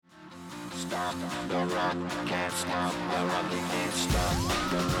stop the rock, can't stop the rock, you can't stop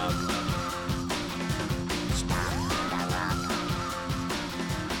the rock. Stop the rock.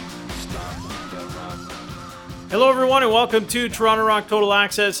 Stop the rock. Hello, everyone, and welcome to Toronto Rock Total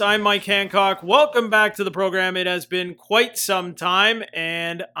Access. I'm Mike Hancock. Welcome back to the program. It has been quite some time,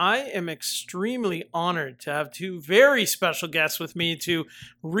 and I am extremely honored to have two very special guests with me to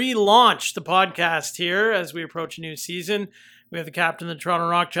relaunch the podcast here as we approach a new season. We have the captain of the Toronto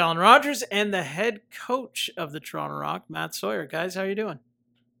Rock, Challen Rogers, and the head coach of the Toronto Rock, Matt Sawyer. Guys, how are you doing?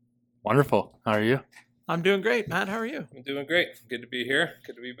 Wonderful. How are you? I'm doing great. Matt, how are you? I'm doing great. Good to be here.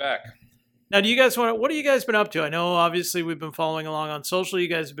 Good to be back. Now, what have you guys been up to? I know, obviously, we've been following along on social. You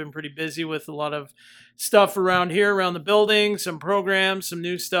guys have been pretty busy with a lot of stuff around here, around the building, some programs, some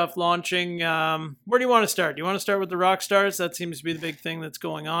new stuff launching. Where do you want to start? Do you want to start with the Rock Stars? That seems to be the big thing that's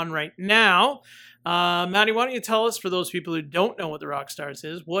going on right now. Maddie, why don't you tell us, for those people who don't know what the Rock Stars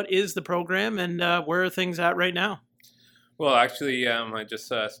is, what is the program and where are things at right now? Well, actually, I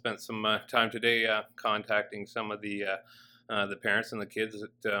just spent some time today contacting some of the parents and the kids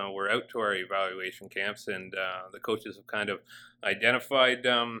that were out to our evaluation camps, and the coaches have kind of identified,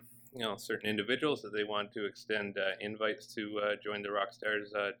 certain individuals that they want to extend invites to join the Rock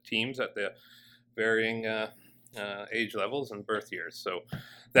Stars teams at the varying age levels and birth years. So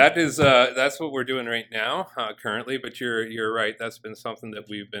that's what we're doing right now currently. But you're right. That's been something that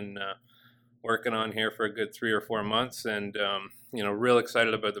we've been working on here for a good 3 or 4 months, and real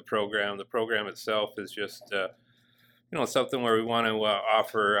excited about the program. The program itself is just something where we want to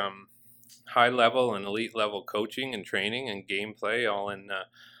offer high level and elite level coaching and training and gameplay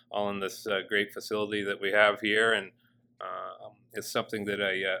all in this great facility that we have here, and it's something that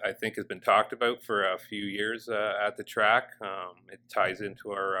I think has been talked about for a few years at the track. It ties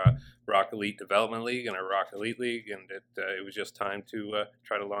into our Rock Elite Development League and our Rock Elite League, and it was just time to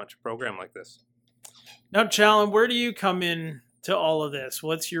try to launch a program like this. Now, Challen, where do you come in to all of this?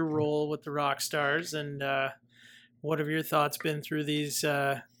 What's your role with the Rock Stars, and what have your thoughts been through these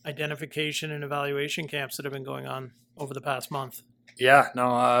identification and evaluation camps that have been going on over the past month? Yeah,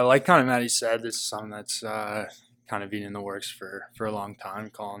 no, like kind of Maddie said, this is something that's kind of been in the works for a long time.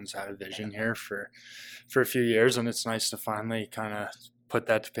 Colin's had a vision here for a few years, and it's nice to finally kind of put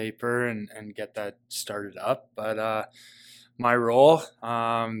that to paper and get that started up. But my role,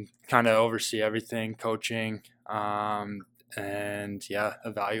 kind of oversee everything, coaching, and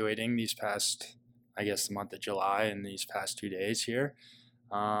evaluating these past, I guess, the month of July and these past 2 days here.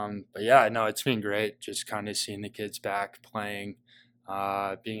 But yeah, no, it's been great just kind of seeing the kids back playing,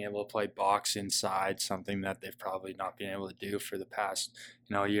 being able to play box inside, something that they've probably not been able to do for the past,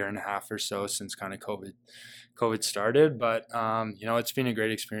 year and a half or so since kind of COVID started. But, it's been a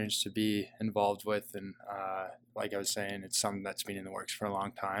great experience to be involved with. And like I was saying, it's something that's been in the works for a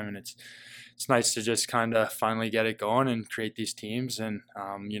long time. And it's nice to just kind of finally get it going and create these teams. And,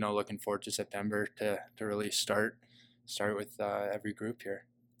 looking forward to September to really start with every group here.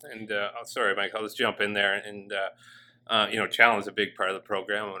 And sorry, Mike, I'll just jump in there. And Challen's a big part of the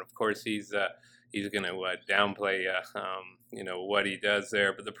program, and of course he's going to downplay what he does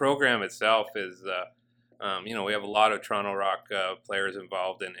there. But the program itself is, we have a lot of Toronto Rock players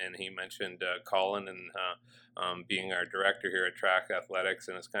involved, and he mentioned Colin and being our director here at Track Athletics,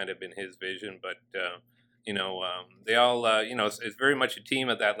 and it's kind of been his vision. But they all, it's very much a team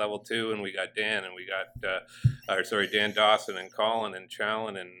at that level too. And we got Dan, and we got, Dan Dawson and Colin and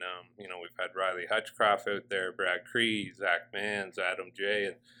Challen, and we've had Riley Hutchcroft out there, Brad Cree, Zach Mans, Adam J,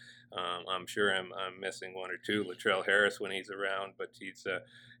 and I'm sure I'm missing one or two, Latrell Harris when he's around, but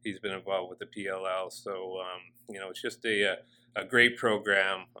he's been involved with the PLL. So it's just a great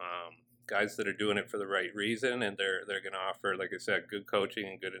program. Guys that are doing it for the right reason, and they're going to offer, like I said, good coaching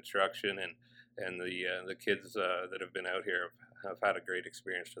and good instruction, and the kids that have been out here have had a great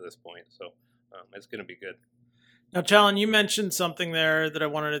experience to this point. So it's going to be good. Now, Challen, you mentioned something there that I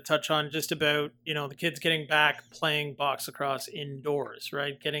wanted to touch on, just about, the kids getting back playing box lacrosse indoors,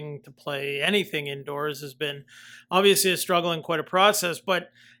 right? Getting to play anything indoors has been obviously a struggle and quite a process. But,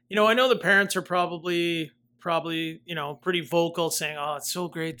 I know the parents are probably, pretty vocal saying, oh, it's so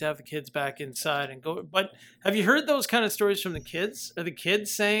great to have the kids back inside and go. But have you heard those kind of stories from the kids? Are the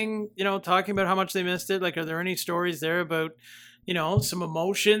kids saying, talking about how much they missed it? Like, are there any stories there about, some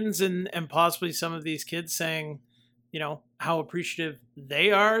emotions and possibly some of these kids saying, how appreciative they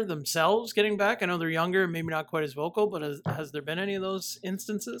are themselves getting back? I know they're younger, maybe not quite as vocal, but has there been any of those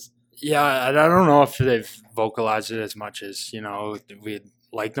instances? Yeah, I don't know if they've vocalized it as much as, we'd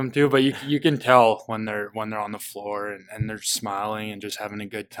like them to, but you can tell when they're on the floor and they're smiling and just having a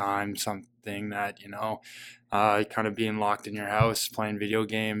good time. thing that, kind of being locked in your house, playing video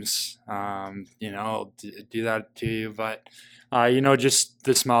games, do that to you. But, just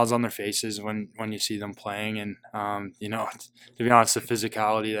the smiles on their faces when you see them playing. And, to be honest, the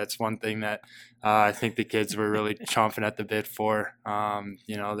physicality, that's one thing that I think the kids were really chomping at the bit for.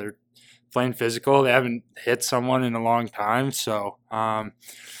 They're playing physical. They haven't hit someone in a long time. So,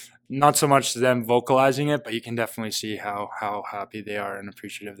 not so much them vocalizing it, but you can definitely see how happy they are and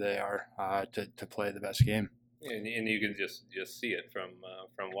appreciative they are to play the best game. And you can just see it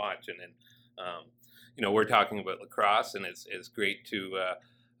from watching. And we're talking about lacrosse, and it's great to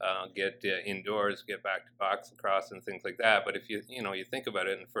get indoors, get back to box lacrosse and things like that. But if you think about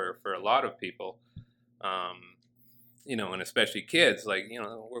it, and for a lot of people, and especially kids,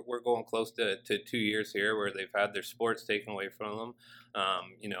 we're going close to 2 years here where they've had their sports taken away from them.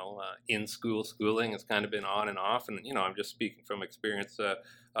 In schooling has kind of been on and off, and I'm just speaking from experience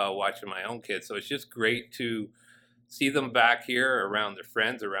watching my own kids. So it's just great to see them back here around their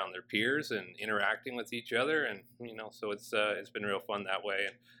friends, around their peers, and interacting with each other. And so it's been real fun that way.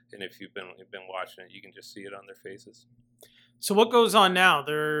 And if you've been watching it, you can just see it on their faces. So what goes on now?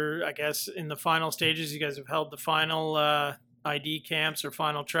 They're, I guess, in the final stages. You guys have held the final ID camps or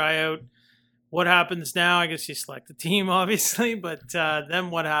final tryout. What happens now? I guess you select the team, obviously, but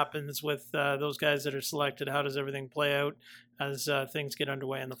then what happens with those guys that are selected? How does everything play out as things get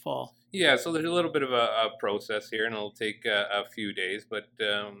underway in the fall? Yeah, so there's a little bit of a process here, and it'll take a few days. But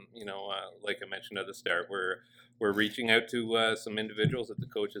like I mentioned at the start, we're reaching out to some individuals that the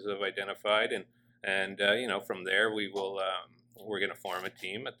coaches have identified, and from there we're going to form a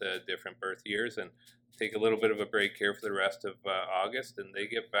team at the different birth years and take a little bit of a break here for the rest of August, and they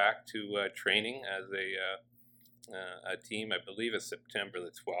get back to training as a team. I believe it's September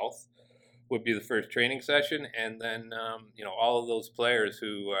the 12th would be the first training session, and then all of those players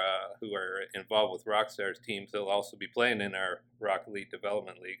who are involved with Rockstars teams, they'll also be playing in our Rock Elite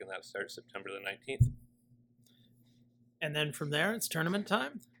Development League, and that starts September the 19th. And then from there, it's tournament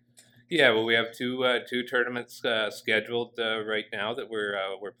time. Yeah, well, we have two tournaments scheduled right now that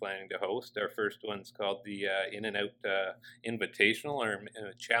we're planning to host. Our first one's called the In and Out Invitational or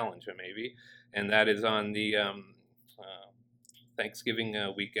Challenge, maybe, and that is on the Thanksgiving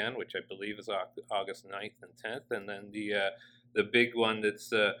weekend, which I believe is August 9th and 10th, and then the big one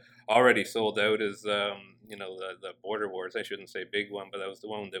that's already sold out is the Border Wars. I shouldn't say big one, but that was the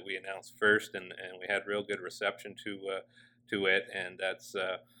one that we announced first, and we had real good reception to it, and that's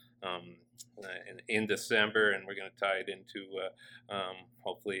in December, and we're going to tie it into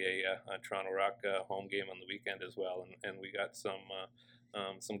hopefully a Toronto Rock home game on the weekend as well. And we got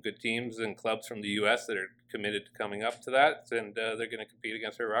some good teams and clubs from the U.S. that are committed to coming up to that, and they're going to compete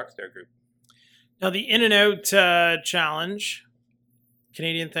against our Rockstar group. Now, the In and Out Challenge,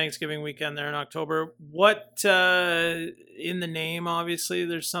 Canadian Thanksgiving weekend there in October. What in the name? Obviously,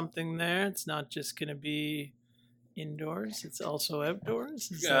 there's something there. It's not just going to be indoors, it's also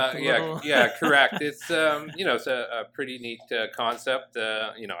outdoors. Yeah, correct. It's it's a pretty neat concept.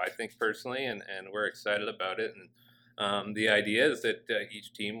 I think personally, and we're excited about it. And the idea is that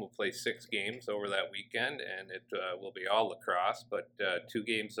each team will play 6 games over that weekend, and it will be all lacrosse, but 2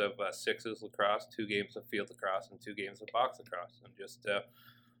 games of sixes lacrosse, 2 games of field lacrosse, and 2 games of box lacrosse, and just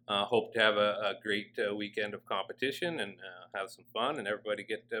hope to have a great weekend of competition and have some fun, and everybody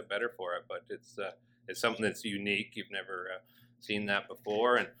get better for it. But it's something that's unique. You've never seen that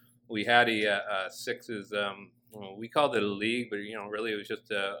before. And we had a sixes, we called it a league, but really it was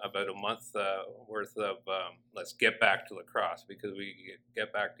just about a month worth of let's get back to lacrosse, because we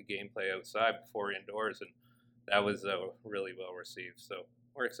get back to gameplay outside before indoors, and that was really well received. So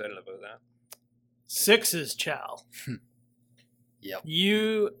we're excited about that. Sixes, Chal. Yep.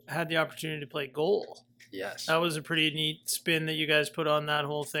 You had the opportunity to play goal. Yes. That was a pretty neat spin that you guys put on that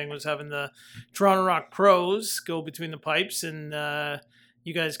whole thing, was having the Toronto Rock pros go between the pipes, and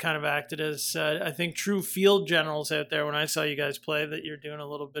you guys kind of acted as, I think, true field generals out there when I saw you guys play, that you're doing a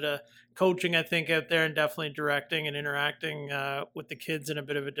little bit of coaching, I think, out there, and definitely directing and interacting with the kids in a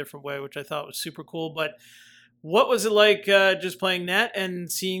bit of a different way, which I thought was super cool. But what was it like just playing net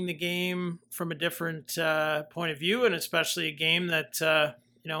and seeing the game from a different point of view, and especially a game that,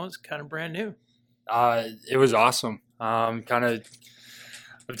 is kind of brand new? It was awesome. I've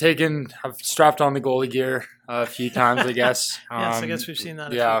strapped on the goalie gear a few times, I guess. Yes, I guess we've seen that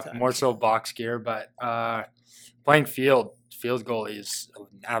a few times. More so box gear, but playing field goalie is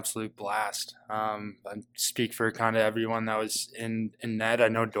an absolute blast. I speak for kind of everyone that was in net. I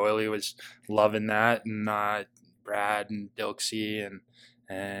know Doily was loving that, and Brad and Dilksey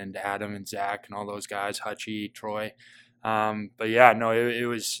and Adam and Zach and all those guys, Hutchie, Troy. But yeah, no, it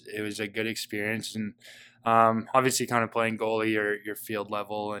was a good experience, and obviously kind of playing goalie your field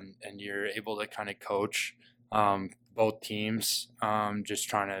level, and you're able to kind of coach both teams, just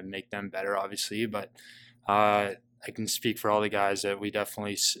trying to make them better, obviously. But I can speak for all the guys that we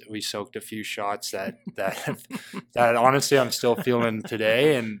soaked a few shots that that honestly I'm still feeling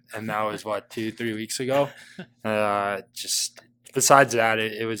today, and that was what 2-3 weeks ago. Just besides that,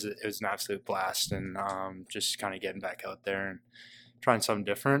 it was an absolute blast, and just kind of getting back out there and trying something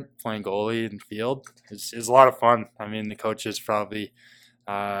different, playing goalie in the field is a lot of fun. I mean, the coaches probably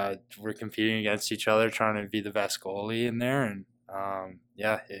were competing against each other, trying to be the best goalie in there, and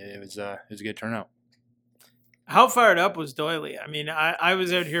yeah, it was a good turnout. How fired up was Doily? I mean, I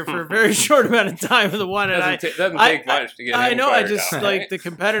was out here for a very short amount of time for the one, and doesn't take much to get. I him know. fired I just up, like right? the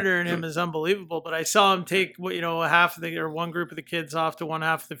competitor in him is unbelievable. But I saw him take half of one group of the kids off to one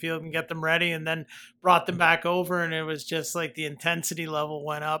half of the field and get them ready, and then brought them back over, and it was just like the intensity level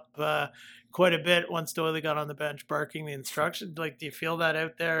went up quite a bit once Doily got on the bench barking the instructions. Like, do you feel that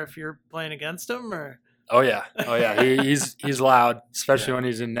out there if you're playing against him, or? Oh yeah. He's loud, especially when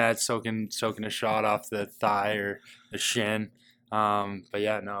he's in net, soaking a shot off the thigh or the shin. But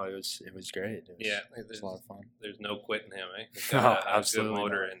yeah, no, it was great. It was a lot of fun. There's no quitting him, eh? He's No, got a absolutely good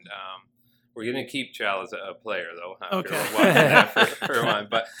motor, not. and we're going to keep Chal as a player though. After Okay. watching that for one,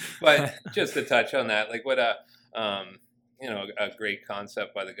 but just to touch on that, like what a great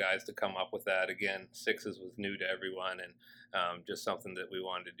concept by the guys to come up with that. Again, sixes was new to everyone, and just something that we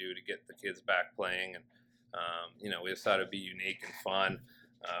wanted to do to get the kids back playing, and we just thought it'd be unique and fun.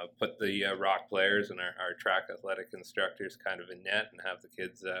 Put the rock players and our track athletic instructors kind of in net and have the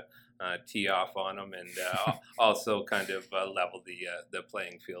kids tee off on them, and also kind of level the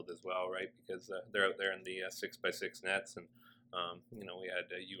playing field as well, right? Because they're out there in the 6x6 nets, and we had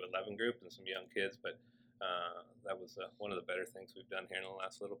a U11 group and some young kids, but that was one of the better things we've done here in the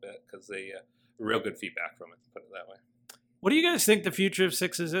last little bit, because they real good feedback from it, put it that way. What do you guys think the future of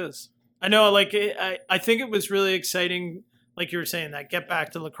sixes is? I know, like, I think it was really exciting, like you were saying, that get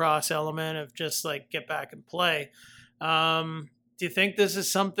back to lacrosse element of just, like, get back and play. Do you think this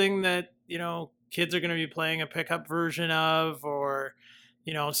is something that, kids are going to be playing a pickup version of, or,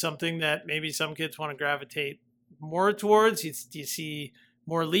 something that maybe some kids want to gravitate more towards? Do you see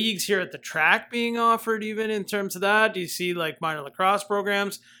more leagues here at the track being offered even in terms of that? Do you see, like, minor lacrosse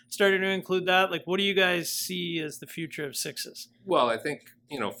programs starting to include that? Like, what do you guys see as the future of sixes? Well, I think,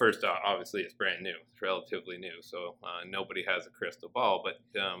 first off, obviously it's brand new. It's relatively new, so nobody has a crystal ball. But,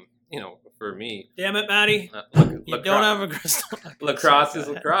 for me... Damn it, Maddie. You don't have a crystal ball. Lacrosse is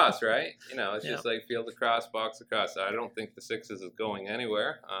lacrosse, right? It's Yeah. just like field lacrosse, box lacrosse. I don't think the sixes is going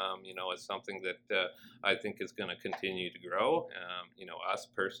anywhere. It's something that I think is going to continue to grow. Us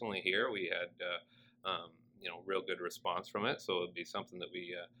personally here, we had, real good response from it. So it would be something that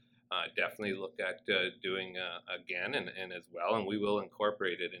we... definitely look at doing again and as well, and we will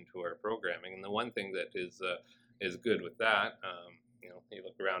incorporate it into our programming. And the one thing that is good with that, you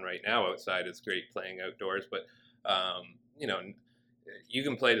look around right now outside, it's great playing outdoors, but you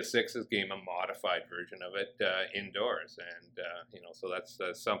can play the sixes game, a modified version of it indoors, and so that's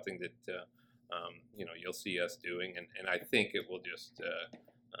something that you'll see us doing, and I think it will just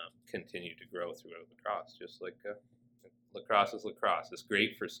continue to grow throughout lacrosse, just like. Lacrosse is lacrosse. It's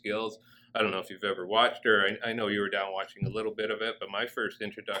great for skills. I don't know if you've ever watched, or I know you were down watching a little bit of it, but my first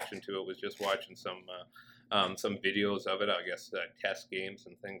introduction to it was just watching some videos of it, I guess test games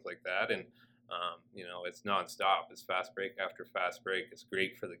and things like that. And, it's nonstop. It's fast break after fast break. It's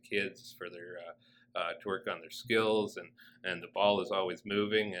great for the kids, for their to work on their skills, and the ball is always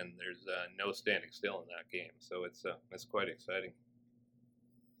moving, and there's no standing still in that game. So it's quite exciting.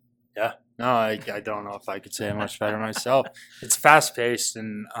 Yeah, no, I don't know if I could say it much better myself. It's fast paced,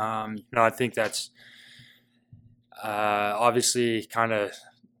 and I think that's obviously kind of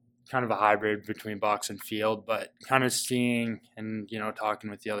a hybrid between box and field, but kind of seeing and talking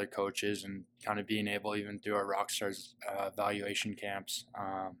with the other coaches and kind of being able, even through our Rockstars evaluation camps,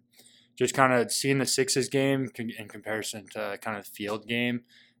 just kind of seeing the sixes game in comparison to kind of the field game.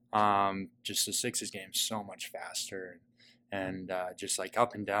 Just the sixes game is so much faster. And just like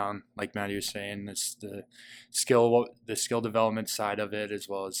up and down, like Maddie was saying, the skill development side of it, as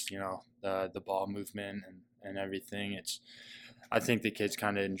well as the ball movement and everything. I think the kids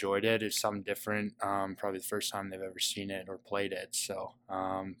kind of enjoyed it. It's something different, probably the first time they've ever seen it or played it. So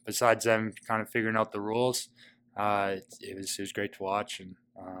besides them kind of figuring out the rules, it was great to watch, and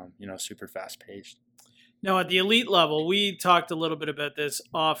super fast paced. Now, at the elite level, we talked a little bit about this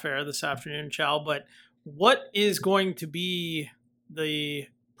off air this afternoon, Chal, but what is going to be the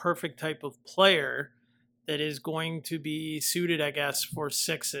perfect type of player that is going to be suited, I guess, for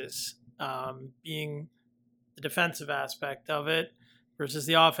sixes, being the defensive aspect of it versus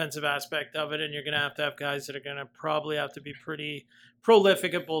the offensive aspect of it. And you're going to have guys that are going to probably have to be pretty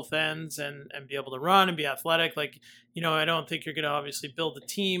prolific at both ends and be able to run and be athletic. Like, I don't think you're going to obviously build a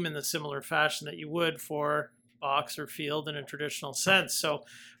team in the similar fashion that you would for box or field in a traditional sense. So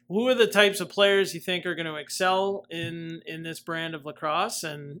who are the types of players you think are going to excel in this brand of lacrosse?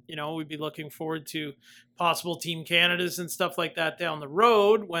 And, we'd be looking forward to possible Team Canadas and stuff like that down the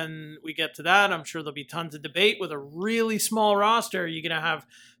road. When we get to that, I'm sure there'll be tons of debate. With a really small roster, are you going to have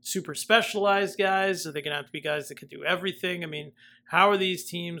super specialized guys? Are they going to have to be guys that can do everything? I mean, how are these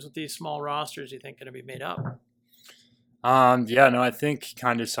teams with these small rosters, you think, going to be made up? I think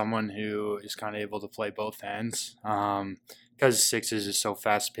kind of someone who is kind of able to play both ends. Because sixes is so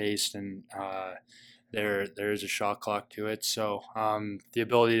fast paced and there is a shot clock to it. So the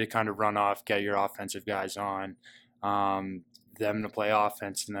ability to kind of run off, get your offensive guys on, them to play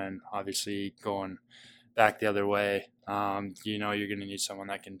offense, and then obviously going back the other way. You're going to need someone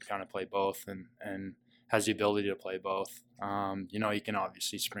that can kind of play both and has the ability to play both. You can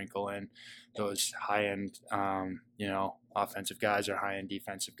obviously sprinkle in those high-end, offensive guys or high-end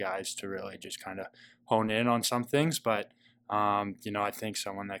defensive guys to really just kind of hone in on some things. But, I think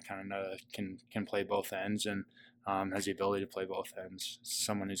someone that kind of can play both ends and has the ability to play both ends,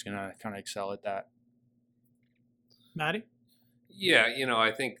 someone who's going to kind of excel at that. Maddie? Yeah,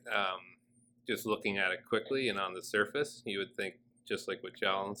 I think just looking at it quickly and on the surface, you would think, just like what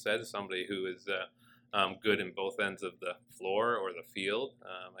Jalen said, somebody who is good in both ends of the floor or the field.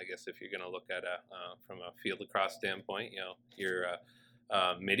 I guess if you're going to look at from a field lacrosse standpoint, you're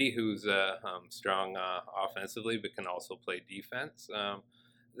Mitty, who's strong offensively but can also play defense.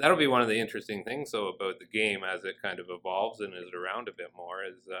 That'll be one of the interesting things, though, about the game as it kind of evolves and is around a bit more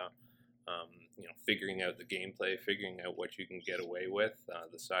is figuring out the gameplay, figuring out what you can get away with,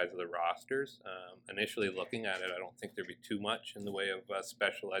 the size of the rosters. Initially looking at it, I don't think there'd be too much in the way of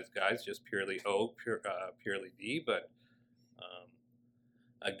specialized guys, just purely purely D. But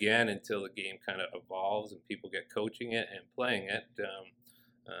again, until the game kind of evolves and people get coaching it and playing it,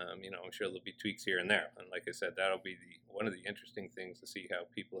 I'm sure there'll be tweaks here and there. And like I said, that'll be one of the interesting things to see how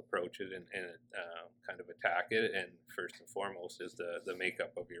people approach it and kind of attack it. And first and foremost is the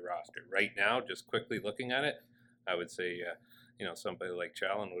makeup of your roster. Right now, just quickly looking at it, I would say, somebody like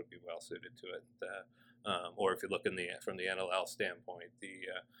Challen would be well suited to it. Or if you look from the NLL standpoint,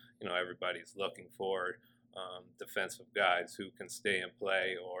 everybody's looking for defensive guys who can stay and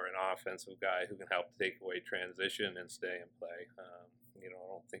play, or an offensive guy who can help take away transition and stay and play. I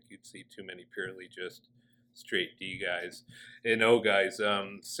don't think you'd see too many purely just straight D guys and O guys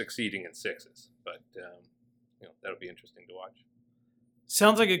succeeding in sixes. But, that'll be interesting to watch.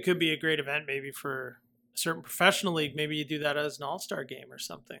 Sounds like it could be a great event maybe for a certain professional league. Maybe you do that as an all-star game or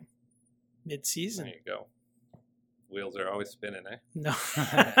something mid-season. There you go. Wheels are always spinning, eh? No.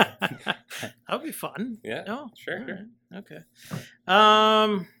 That would be fun. Yeah, no? sure. Right. Okay.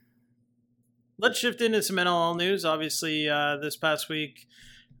 Let's shift into some NLL news. Obviously, this past week,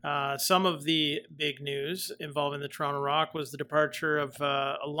 some of the big news involving the Toronto Rock was the departure of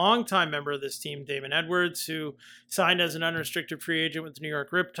a longtime member of this team, Damon Edwards, who signed as an unrestricted free agent with the New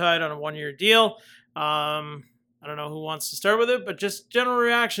York Riptide on a one-year deal. I don't know who wants to start with it, but just general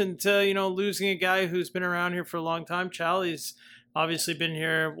reaction to, losing a guy who's been around here for a long time. Chal, he's obviously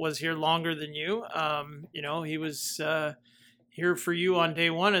was here longer than you. He was here for you on day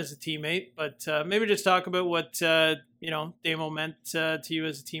one as a teammate, but maybe just talk about what, Damo meant to you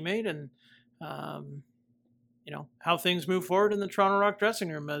as a teammate and, how things move forward in the Toronto Rock dressing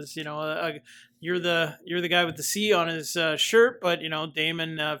room. As, you're the guy with the C on his shirt, but,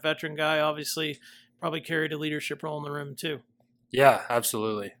 Damon, veteran guy, obviously probably carried a leadership role in the room too. Yeah,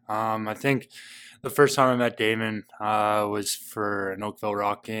 absolutely. I think the first time I met Damon was for an Oakville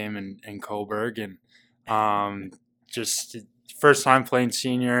Rock game in Cobourg, and just first time playing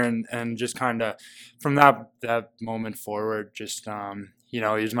senior, and just kind of from that moment forward, just he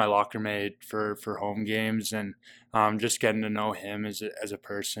was my locker mate for home games, and just getting to know him as a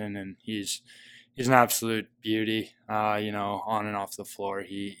person, and he's an absolute beauty, on and off the floor.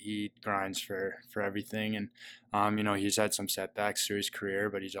 He grinds for everything. And, he's had some setbacks through his career,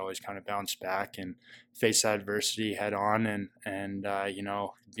 but he's always kind of bounced back and faced that adversity head on and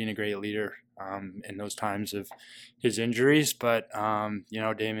being a great leader in those times of his injuries. But,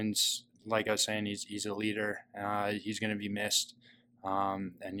 Damon's, like I was saying, he's a leader. He's going to be missed.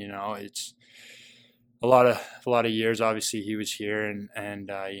 It's a lot of years. Obviously, he was here, and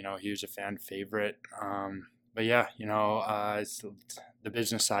he was a fan favorite. but yeah, it's the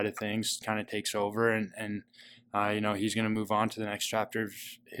business side of things kind of takes over, and he's going to move on to the next chapter of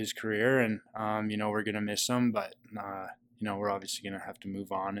his career, and we're going to miss him, but we're obviously going to have to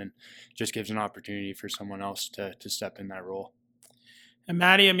move on, and just gives an opportunity for someone else to step in that role. And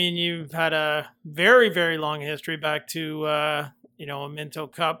Maddie, I mean, you've had a very, very long history back to a Minto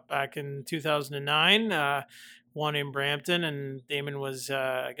Cup back in 2009. Won in Brampton, and Damon was,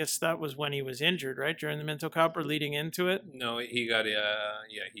 I guess that was when he was injured, right, during the Minto Cup or leading into it? No, he got, he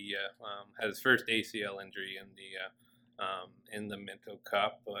had his first ACL injury in the Minto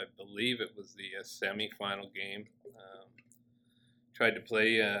Cup. I believe it was the semifinal game. Tried to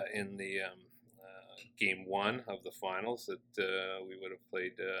play in the game one of the finals that we would have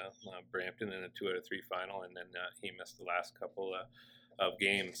played Brampton in a 2 out of 3 final, and then he missed the last couple of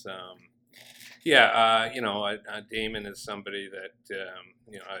games. Damon is somebody that,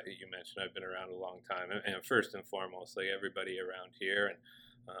 you mentioned I've been around a long time. And first and foremost, like everybody around here and,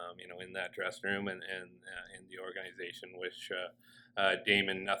 in that dressing room and in the organization, wish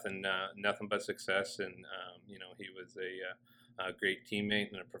Damon nothing but success. And, he was a great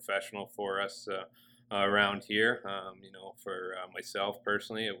teammate and a professional for us around here. For myself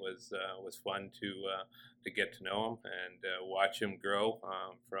personally, it was fun to get to know him and watch him grow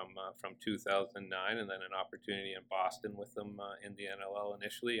from 2009, and then an opportunity in Boston with him in the NLL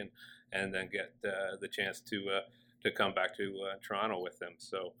initially, and then get the chance to come back to Toronto with him.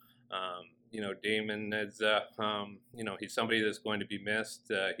 So, Damon is he's somebody that's going to be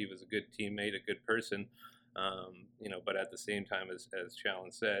missed. He was a good teammate, a good person, but at the same time, as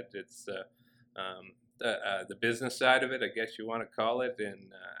Challen said, it's the business side of it, I guess you want to call it,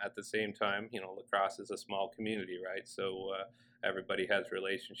 and at the same time, lacrosse is a small community, right? So everybody has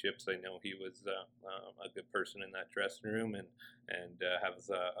relationships. I know he was a good person in that dressing room, and has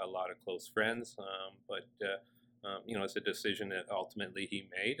a lot of close friends. But it's a decision that ultimately he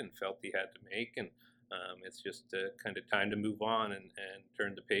made and felt he had to make, and it's just kind of time to move on and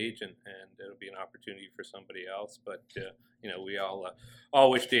turn the page, and it'll be an opportunity for somebody else. But we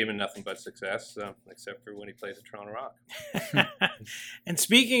all wish Damon nothing but success, except for when he plays at Toronto Rock. And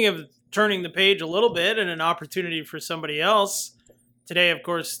speaking of turning the page a little bit and an opportunity for somebody else, today, of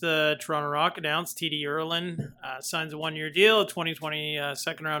course, the Toronto Rock announced TD Ierlan signs a 1-year deal, a 2020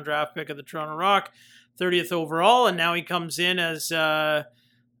 second-round draft pick of the Toronto Rock, 30th overall, and now he comes in as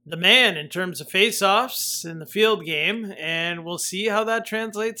the man in terms of face-offs in the field game, and we'll see how that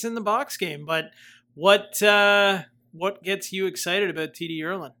translates in the box game. But what gets you excited about TD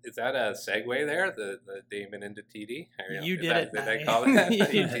Ierlan? Is that a segue there, the Damon into TD? You did it. Did I call it that? You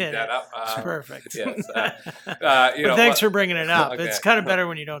did did that up? It's perfect. Yes. But thanks for bringing it up. Okay. It's kind of better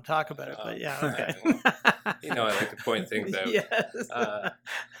when you don't talk about it, but yeah, okay. I like to point things out. Yes.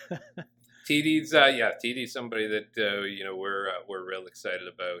 TD's somebody that we're real excited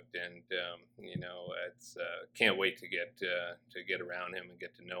about, and it's can't wait to get around him and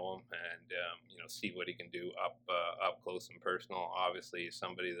get to know him, and see what he can do up close and personal. Obviously, he's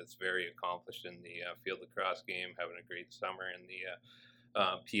somebody that's very accomplished in the field lacrosse game, having a great summer in the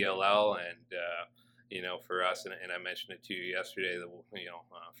PLL, and for us, and I mentioned it to you yesterday,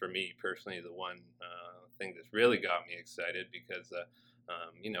 for me personally, the one thing that's really got me excited, because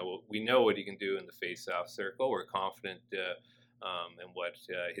we know what he can do in the face-off circle. We're confident in what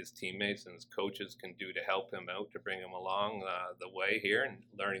his teammates and his coaches can do to help him out, to bring him along the way here and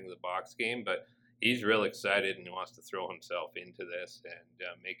learning the box game. But he's real excited and wants to throw himself into this and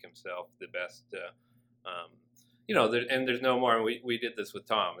make himself the best. And there's no more. We did this with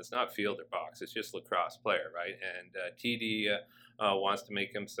Tom. It's not field or box. It's just lacrosse player, right? And TD wants to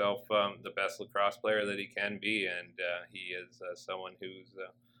make himself the best lacrosse player that he can be, and he is someone who's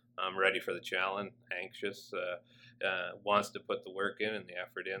ready for the challenge, anxious, wants to put the work in and the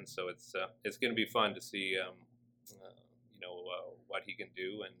effort in. So it's going to be fun to see, what he can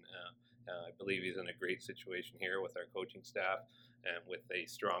do, and I believe he's in a great situation here with our coaching staff and with a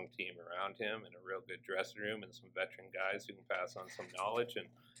strong team around him and a real good dressing room and some veteran guys who can pass on some knowledge, and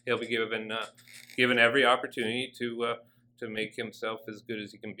he'll be given every opportunity to make himself as good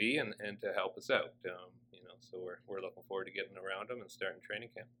as he can be and to help us out. So we're looking forward to getting around him and starting training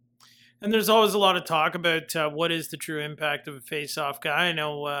camp. And there's always a lot of talk about what is the true impact of a face-off guy. I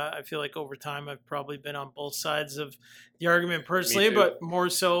know I feel like over time I've probably been on both sides of the argument personally, but more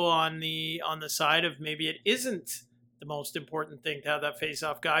so on the side of maybe it isn't the most important thing to have that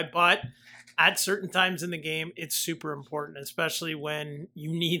face-off guy, but at certain times in the game, it's super important, especially when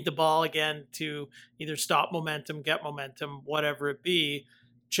you need the ball again to either stop momentum, get momentum, whatever it be.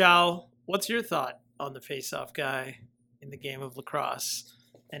 Chow, what's your thought on the face-off guy in the game of lacrosse?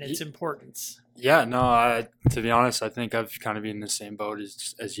 and its importance. Yeah, no, to be honest, I think I've kind of been in the same boat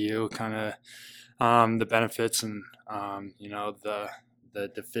as you, kind of the benefits and, the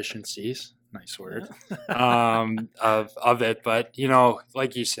deficiencies, nice word, of it. But,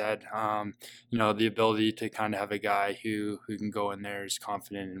 like you said, the ability to kind of have a guy who can go in there, is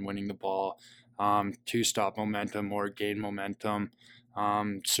confident in winning the ball, to stop momentum or gain momentum,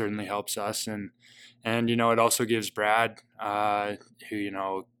 certainly helps us. And it also gives Brad,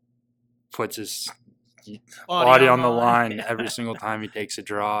 who, puts his body on the line every single time he takes a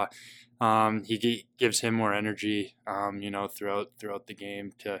draw. He gives him more energy, throughout the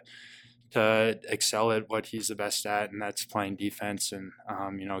game to excel at what he's the best at, and that's playing defense. And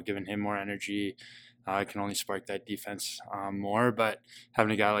giving him more energy can only spark that defense more. But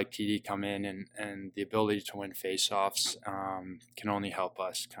having a guy like TD come in and the ability to win faceoffs can only help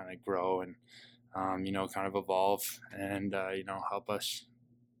us kind of grow and kind of evolve and help us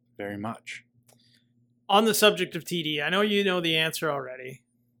very much. On the subject of TD, I know you know the answer already.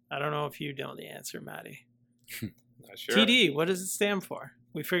 I don't know if you know the answer, Matty. Not sure. TD, what does it stand for?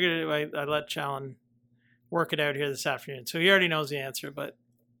 We figured I let Challen work it out here this afternoon, so he already knows the answer. But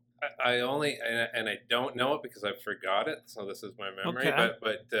I only and I don't know it because I forgot it. So this is my memory. Okay.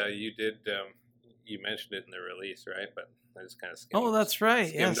 But you did you mentioned it in the release, right? But I just kind of oh, that's right.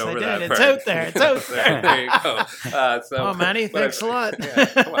 skimmed Yes, I over did. that It's part. out there. It's out there. There you go. Oh, Manny, thanks a lot. Yeah,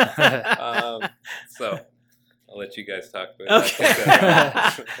 come on. So I'll let you guys talk about Okay.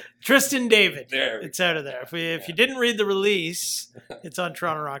 that. Tristan David. There we It's out of there. If you didn't read the release, it's on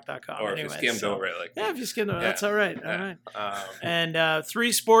TorontoRock.com. Or if you skimmed over it, like if you skimmed over, that's all right. All right. Um, And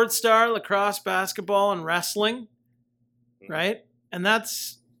 3 sports star: lacrosse, basketball, and wrestling. Right, and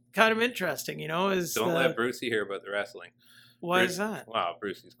that's kind of interesting. Is don't let Brucey hear about the wrestling. why Bruce, is that? Wow,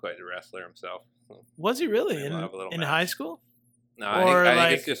 Brucey's quite a wrestler himself. So, Was he really Yeah, we'll have a little in match. high school? no, Or I think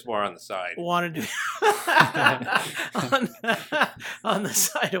like- it's just more on the side. Wanted to on the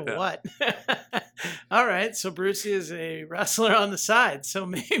side of what? All right, so Brucey is a wrestler on the side, so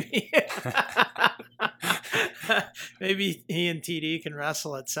maybe maybe he and TD can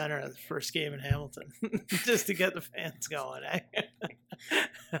wrestle at center at the first game in Hamilton, just to get the fans going.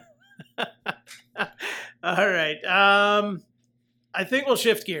 All right. I think we'll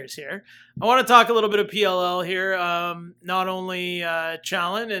shift gears here. I want to talk a little bit of PLL here. Not only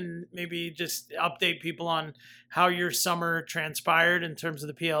Challen, and maybe just update people on how your summer transpired in terms of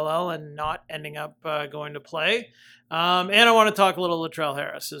the PLL and not ending up going to play. And I want to talk a little Latrell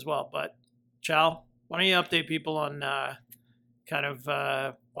Harris as well. But Chal, why don't you update people on kind of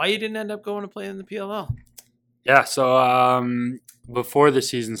why you didn't end up going to play in the PLL? Yeah, so before the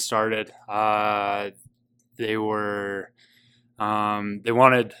season started, they wanted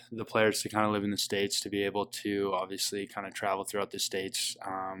the players to kind of live in the States to be able to obviously kind of travel throughout the States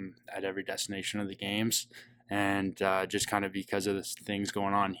at every destination of the games. And just kind of because of the things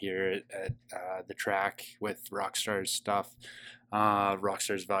going on here at the track with Rockstar's stuff,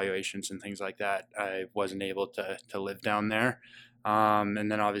 Rockstar's valuations and things like that, I wasn't able to live down there.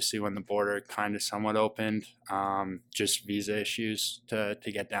 And then obviously when the border kind of somewhat opened, just visa issues to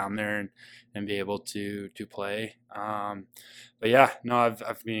get down there and be able to play. But yeah, no,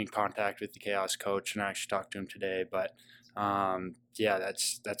 I've been in contact with the Chaos coach and I actually talked to him today, but yeah,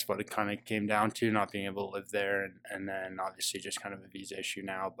 that's what it kind of came down to, not being able to live there. And then obviously just kind of a visa issue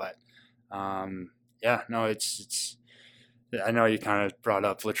now, but yeah, no, it's, I know you kind of brought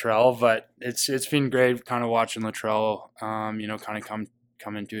up Latrell, but it's been great kind of watching Latrell, kind of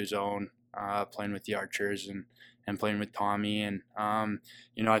come into his own, playing with the Archers and playing with Tommy. And,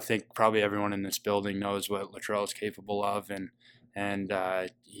 I think probably everyone in this building knows what Latrell is capable of. And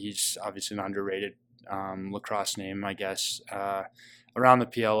he's obviously an underrated lacrosse name, I guess, around the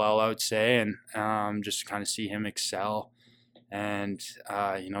PLL, I would say. And just to kind of see him excel and,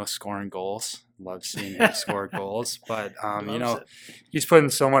 scoring goals. Love seeing him score goals, but he's put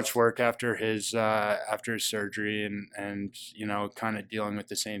in so much work after his surgery and kind of dealing with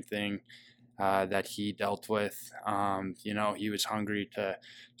the same thing that he dealt with. He was hungry to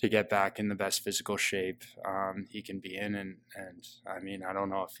get back in the best physical shape he can be in, and I mean, I don't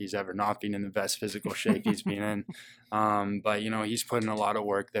know if he's ever not been in the best physical shape he's been in, but he's put in a lot of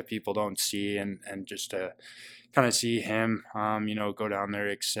work that people don't see, and just to kind of see him go down there,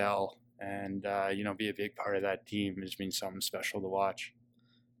 excel, and be a big part of that team has been something special to watch.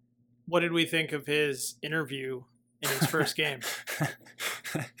 What did we think of his interview in his first game?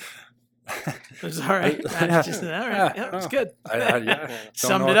 It was all right. All right. Yeah, it was good.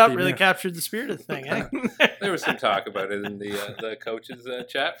 Summed it up. Really captured the spirit of the thing. There was some talk about it in the coaches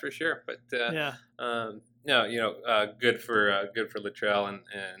chat for sure, but yeah. No, good for Latrell, and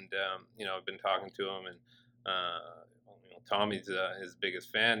I've been talking to him, and Tommy's his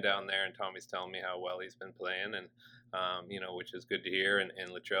biggest fan down there, and Tommy's telling me how well he's been playing, and which is good to hear, and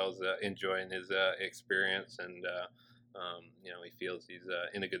Latrell's enjoying his experience, and he feels he's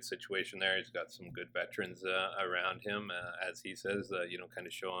in a good situation there. He's got some good veterans around him, as he says, kind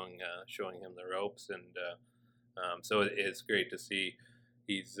of showing him the ropes, and so it's great to see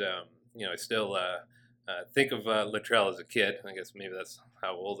he's still. Think of Latrell as a kid. I guess maybe that's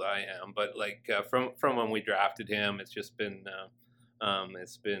how old I am. But from when we drafted him, it's just been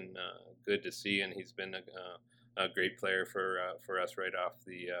good to see, and he's been a great player for us right off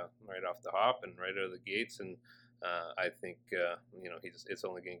the hop and right out of the gates. And I think it's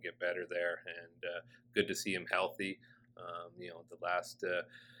only going to get better there, and good to see him healthy. The last.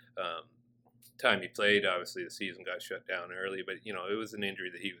 Time he played, obviously the season got shut down early, but it was an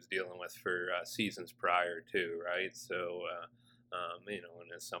injury that he was dealing with for seasons prior too, right? So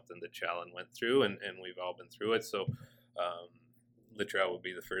and it's something that Challen went through, and we've all been through it. So Latrell will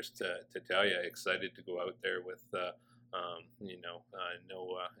be the first to tell you, excited to go out there with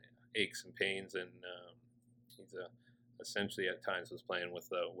no aches and pains, and he's essentially at times was playing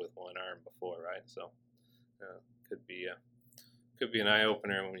with one arm before, right? So could be an eye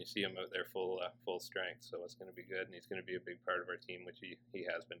opener when you see him out there full strength. So it's going to be good, and he's going to be a big part of our team, which he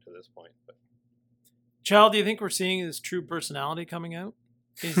has been to this point. But Chal, do you think we're seeing his true personality coming out?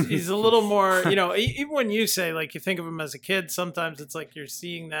 He's a little more, even when you say, like, you think of him as a kid, sometimes it's like you're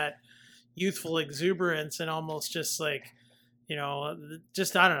seeing that youthful exuberance and almost just like,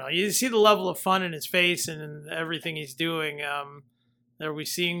 just, I don't know. You see the level of fun in his face and in everything he's doing. Are we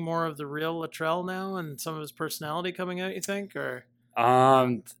seeing more of the real Latrell now and some of his personality coming out, you think, or?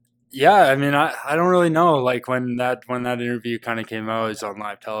 Yeah, I mean, I don't really know. Like when that interview kind of came out, he's on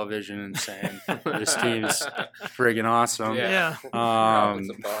live television and saying this team's friggin' awesome. Yeah.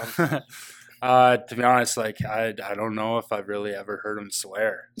 To be honest, like I don't know if I've really ever heard him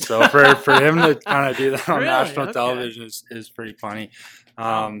swear. So for him to kind of do that on national television is pretty funny.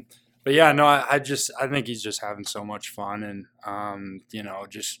 But yeah, no, I think he's just having so much fun, and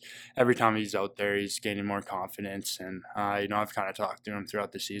just every time he's out there, he's gaining more confidence, and I've kind of talked to him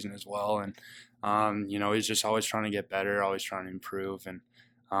throughout the season as well, and he's just always trying to get better, always trying to improve, and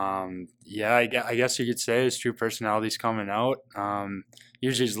I guess you could say his true personality's coming out.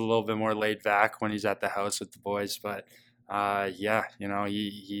 Usually he's a little bit more laid back when he's at the house with the boys, but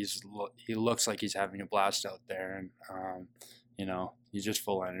he looks like he's having a blast out there, and he's just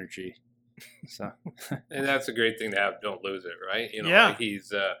full energy. So, and that's a great thing to have. Don't lose it, right?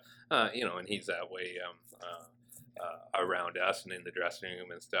 He's, and he's that way around us and in the dressing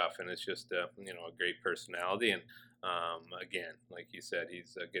room and stuff. And it's just, a great personality. And again, like you said,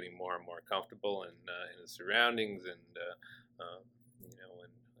 he's getting more and more comfortable in his surroundings, and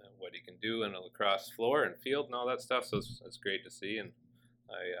what he can do in a lacrosse floor and field and all that stuff. So it's great to see, and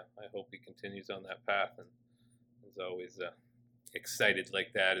I hope he continues on that path. And as always, excited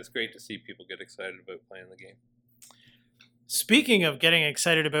like that. It's great to see people get excited about playing the game. Speaking of getting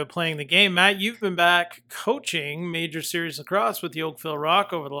excited about playing the game, Matt, you've been back coaching Major Series Lacrosse with the Oakville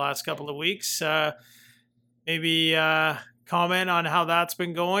Rock over the last couple of weeks. Maybe comment on how that's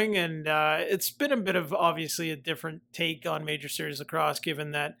been going. And it's been a bit of, obviously, a different take on Major Series Lacrosse,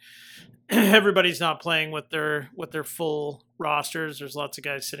 given that everybody's not playing with their full rosters. There's lots of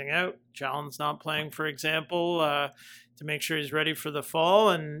guys sitting out. Challen's not playing, for example, to make sure he's ready for the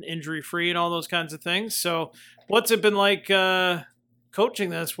fall and injury-free and all those kinds of things. So what's it been like coaching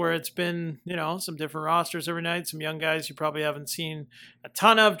this, where it's been, some different rosters every night, some young guys you probably haven't seen a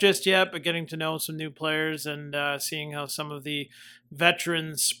ton of just yet, but getting to know some new players and seeing how some of the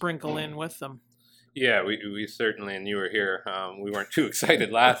veterans sprinkle in with them? Yeah, we certainly, and you were here. We weren't too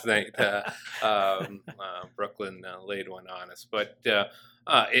excited last night. Brooklyn laid one on us, but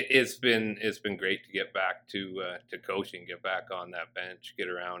it's been great to get back to coaching, get back on that bench, get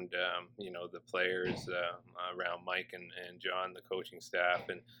around the players, around Mike and John, the coaching staff,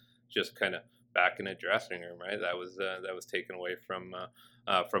 and just kind of back in a dressing room. Right, that was taken away from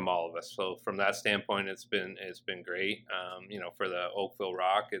all of us. So from that standpoint, it's been great. For the Oakville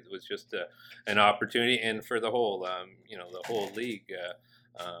Rock, it was just an opportunity, and for the whole the whole league,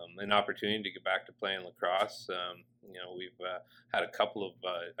 an opportunity to get back to playing lacrosse. We've had a couple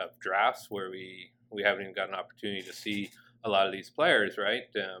of drafts where we haven't even got an opportunity to see a lot of these players, right?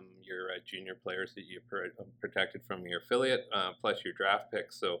 Your junior players that you protected from your affiliate, plus your draft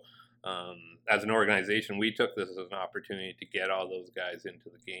picks. So as an organization, we took this as an opportunity to get all those guys into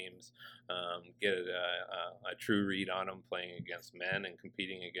the games, get a true read on them playing against men and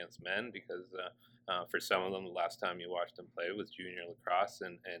competing against men, because for some of them, the last time you watched them play was junior lacrosse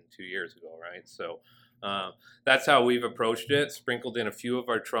and 2 years ago, right? So that's how we've approached it. Sprinkled in a few of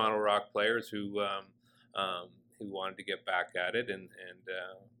our Toronto Rock players who wanted to get back at it, and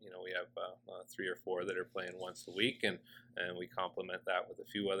we have 3 or 4 that are playing once a week, and we complement that with a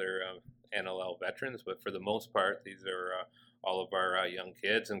few other NLL veterans. But for the most part, these are all of our young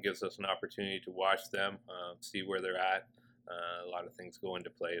kids, and gives us an opportunity to watch them, see where they're at. A lot of things go into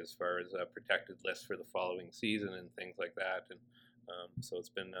play as far as a protected list for the following season and things like that, and so it's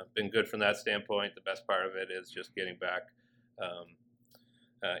been good from that standpoint. The best part of it is just getting back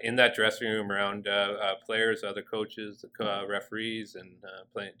in that dressing room around players, other coaches, the referees, and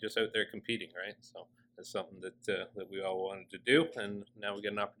playing just out there competing, right? So it's something that we all wanted to do, and now we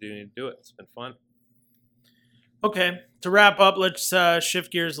get an opportunity to do it. It's been fun. Okay, to wrap up, let's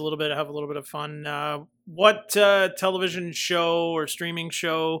shift gears a little bit, have a little bit of fun. What television show or streaming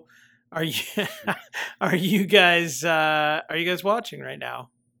show are you are you guys watching right now,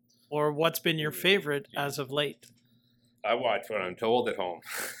 or what's been your favorite as of late? I watch what I'm told at home.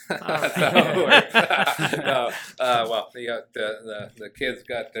 That's how it works. Well, the kids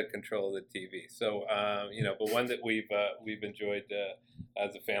got the control of the TV, so but one that we've enjoyed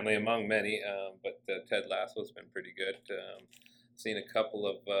as a family among many. But Ted Lasso's been pretty good. Seen a couple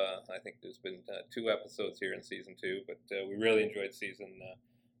of I think there's been 2 episodes here in season 2, but we really enjoyed season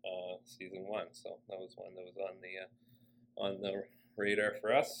 1. So that was one that was on the radar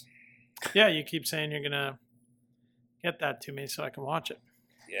for us. Yeah, you keep saying you're gonna get that to me so I can watch it.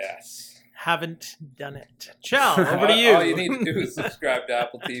 Yes. Haven't done it. Chal, over to you. All you need to do is subscribe to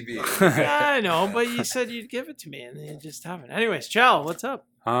Apple TV. I know, but you said you'd give it to me, and you just haven't. Anyways, Chal, what's up?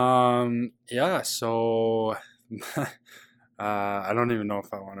 Yeah, so I don't even know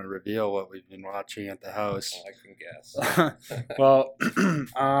if I want to reveal what we've been watching at the house. I can guess. Well,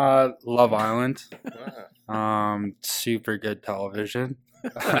 Love Island. Super good television.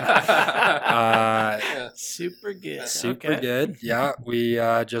 Super good. Super good. Yeah, we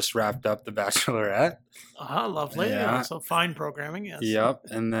just wrapped up The Bachelorette. Lovely. Yeah. Also fine programming, yes. Yep,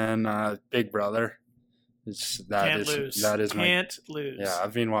 and then Big Brother. Can't lose. Lose.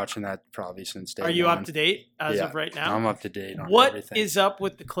 I've been watching that probably since day one. Are you up to date as of right now? I'm up to date on what everything. is up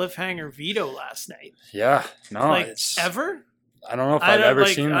with the cliffhanger veto last night? Yeah, no, like it's ever. I don't know if I've ever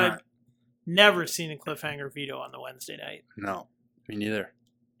seen that. I've never seen a cliffhanger veto on the Wednesday night. No, me neither.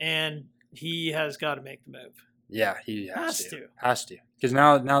 And he has got to make the move. Yeah, he has to. Because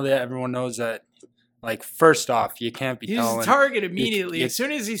now that everyone knows that, like, first off, you can't be telling. He was target immediately. As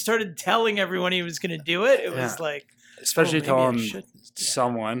soon as he started telling everyone he was going to do it, it was like... Especially telling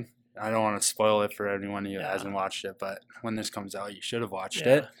someone. I don't want to spoil it for anyone who hasn't watched it, but when this comes out, you should have watched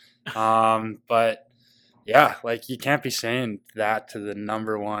it. But, yeah, like, you can't be saying that to the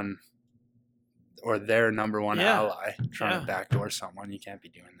number one or their number one ally trying to backdoor someone. You can't be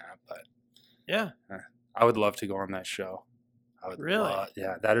doing that, but I would love to go on that show. I would really,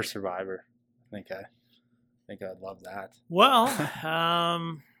 that or Survivor. I think I'd love that. Well, I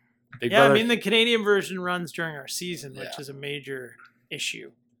mean the Canadian version runs during our season, which is a major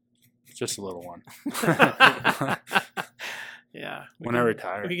issue. Just a little one. When I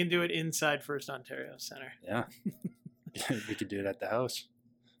retire, we can do it inside First Ontario Centre. Yeah, we could do it at the house.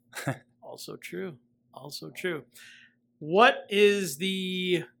 Also true. What is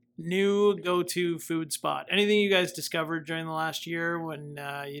the new go-to food spot? Anything you guys discovered during the last year when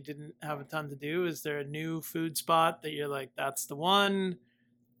you didn't have a ton to do? Is there a new food spot that you're like, that's the one?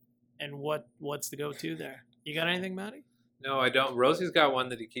 And what's the go-to there? You got anything, Matty? No, I don't. Rosie's got one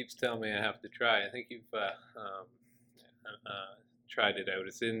that he keeps telling me I have to try. I think you've tried it out.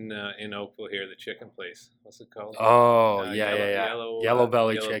 It's in Oakville here, the chicken place. What's it called? Oh, Yellow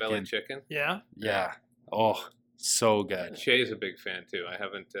Belly Chicken. Yeah? Yeah. Oh, so good. Shay's a big fan too. I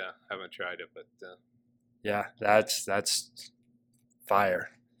haven't tried it, but yeah, that's fire.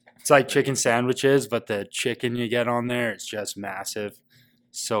 It's like chicken sandwiches, but the chicken you get on there, it's just massive.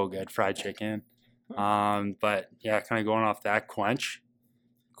 So good, fried chicken. But yeah, kind of going off that Quench.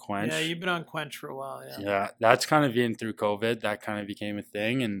 Yeah, you've been on Quench for a while. Yeah, that's kind of been through COVID. That kind of became a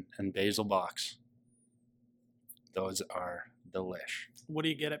thing, and Basil Box. Those are delish. What do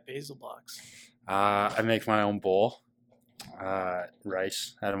you get at Basil Box? I make my own bowl.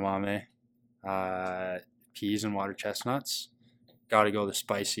 Rice, edamame, peas and water chestnuts. Got to go the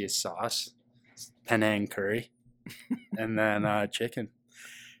spiciest sauce, Penang curry, and then chicken.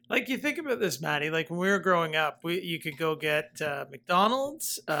 Like, you think about this, Matty, like when we were growing up, you could go get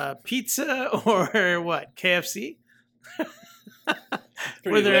McDonald's, pizza, or what, KFC?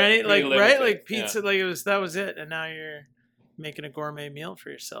 Were there any, like, right? Like pizza, like that was it. And now you're making a gourmet meal for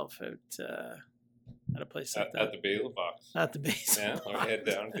yourself at a place like that? At the Bagel Box. At the base. Yeah, or head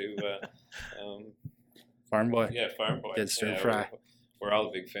down to Farm Boy. yeah, Farm Boy. Get stir Yeah, fry. We're all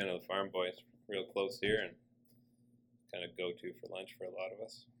a big fan of the Farm Boy. It's real close here and kind of go-to for lunch for a lot of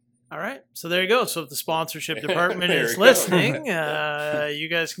us. All right. So there you go. So if the sponsorship department There is we go. listening, you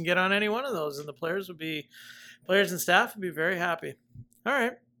guys can get on any one of those, and the players and staff would be very happy. All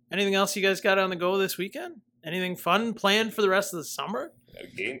right. Anything else you guys got on the go this weekend? Anything fun planned for the rest of the summer? Got a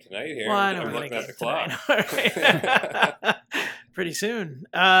game tonight here. Well, I know I'm we're looking gonna at the get clock. tonight. Pretty soon.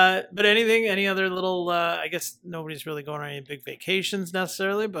 But any other little, I guess nobody's really going on any big vacations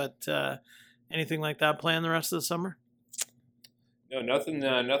necessarily, but anything like that planned the rest of the summer? No, nothing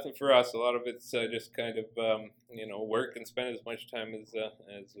for us. A lot of it's just kind of work and spend as much time as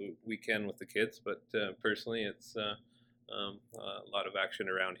we can with the kids. But personally, it's a lot of action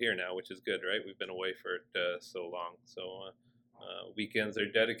around here now, which is good, right? We've been away for so long, so weekends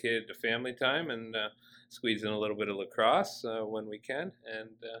are dedicated to family time and squeeze in a little bit of lacrosse when we can,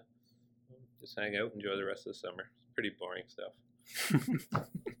 and just hang out, enjoy the rest of the summer. Pretty boring stuff.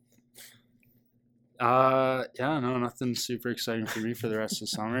 Yeah, no, nothing super exciting for me for the rest of the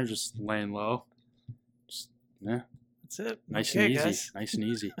summer. Just laying low. That's it. Nice Okay, and easy. guys. Nice and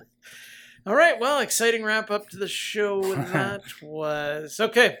easy. All right. Well, exciting wrap up to the show. That was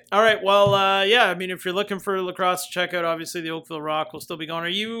okay. All right. Well, yeah. I mean, if you're looking for lacrosse to check out, obviously the Oakville Rock will still be going. Are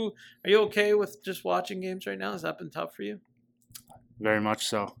you okay with just watching games right now? Has that been tough for you? Very much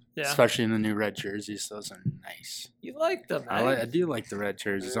so. Yeah. Especially in the new red jerseys. Those are nice. You like them, I right? do like the red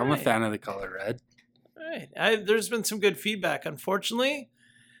jerseys. I'm a Right. fan of the color red. Right. There's been some good feedback. Unfortunately,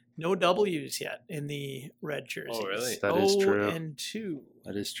 no W's yet in the red jerseys. Oh, really? That is true. 0-2.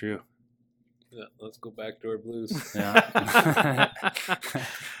 That is true. Yeah, let's go back to our Blues. Yeah.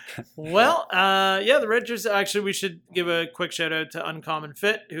 Well, yeah, the red jerseys. Actually, we should give a quick shout out to Uncommon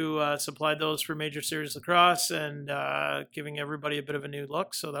Fit, who supplied those for Major Series Lacrosse and giving everybody a bit of a new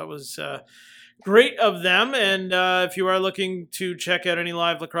look. So that was great of them. And if you are looking to check out any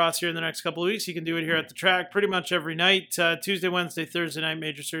live lacrosse here in the next couple of weeks, you can do it here at the track pretty much every night. Tuesday, Wednesday, Thursday night,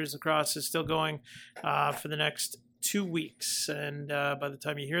 Major Series Lacrosse is still going for the next 2 weeks. And by the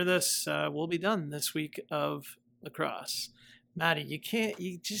time you hear this, we'll be done this week of lacrosse. Maddie, you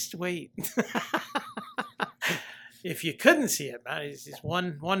just wait. If you couldn't see it, Maddie's just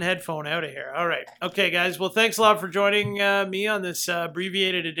one headphone out of here. All right. Okay, guys. Well, thanks a lot for joining me on this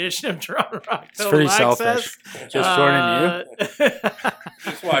abbreviated edition of Toronto Rock. It's pretty selfish. Just joining you.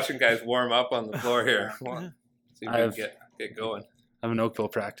 Just watching guys warm up on the floor here. See if we can get going. I have an Oakville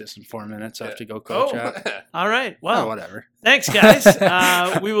practice in 4 minutes. I have to go Oh. coach at. All right. Well, Whatever. thanks, guys.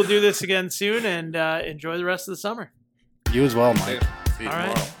 We will do this again soon, and enjoy the rest of the summer. You as well, Mike. See you All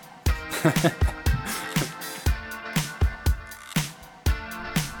right. tomorrow.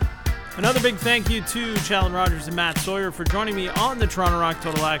 Another big thank you to Challen Rogers and Matt Sawyer for joining me on the Toronto Rock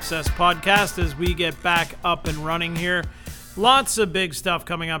Total Access podcast as we get back up and running here. Lots of big stuff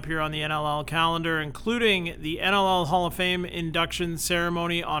coming up here on the NLL calendar, including the NLL Hall of Fame induction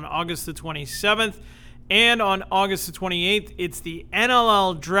ceremony on August the 27th. And on August the 28th, it's the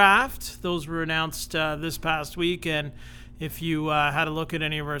NLL Draft. Those were announced this past week. And if you had a look at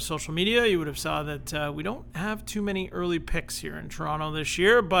any of our social media, you would have saw that we don't have too many early picks here in Toronto this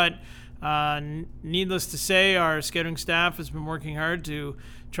year. But needless to say, our scouting staff has been working hard to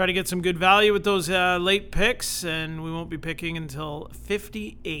try to get some good value with those late picks, and we won't be picking until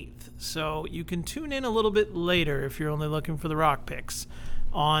 58th. So you can tune in a little bit later if you're only looking for the Rock picks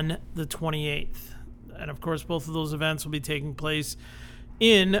on the 28th. And of course, both of those events will be taking place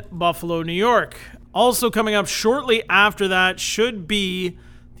in Buffalo, New York. Also coming up shortly after that should be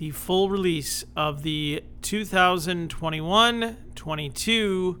the full release of the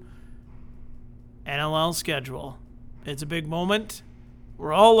 2021-22 NLL schedule. It's a big moment.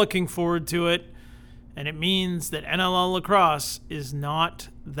 We're all looking forward to it, and it means that NLL lacrosse is not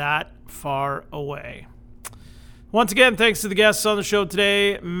that far away. Once again, thanks to the guests on the show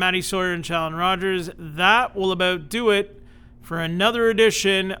today, Matty Sawyer and Challen Rogers. That will about do it for another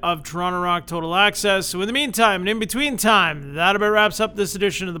edition of Toronto Rock Total Access. So in the meantime and in between time, that about wraps up this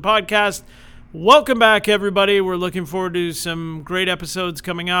edition of the podcast. Welcome back, everybody. We're looking forward to some great episodes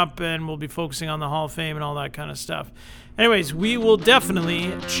coming up, and we'll be focusing on the Hall of Fame and all that kind of stuff. Anyways, we will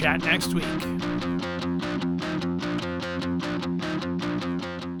definitely chat next week.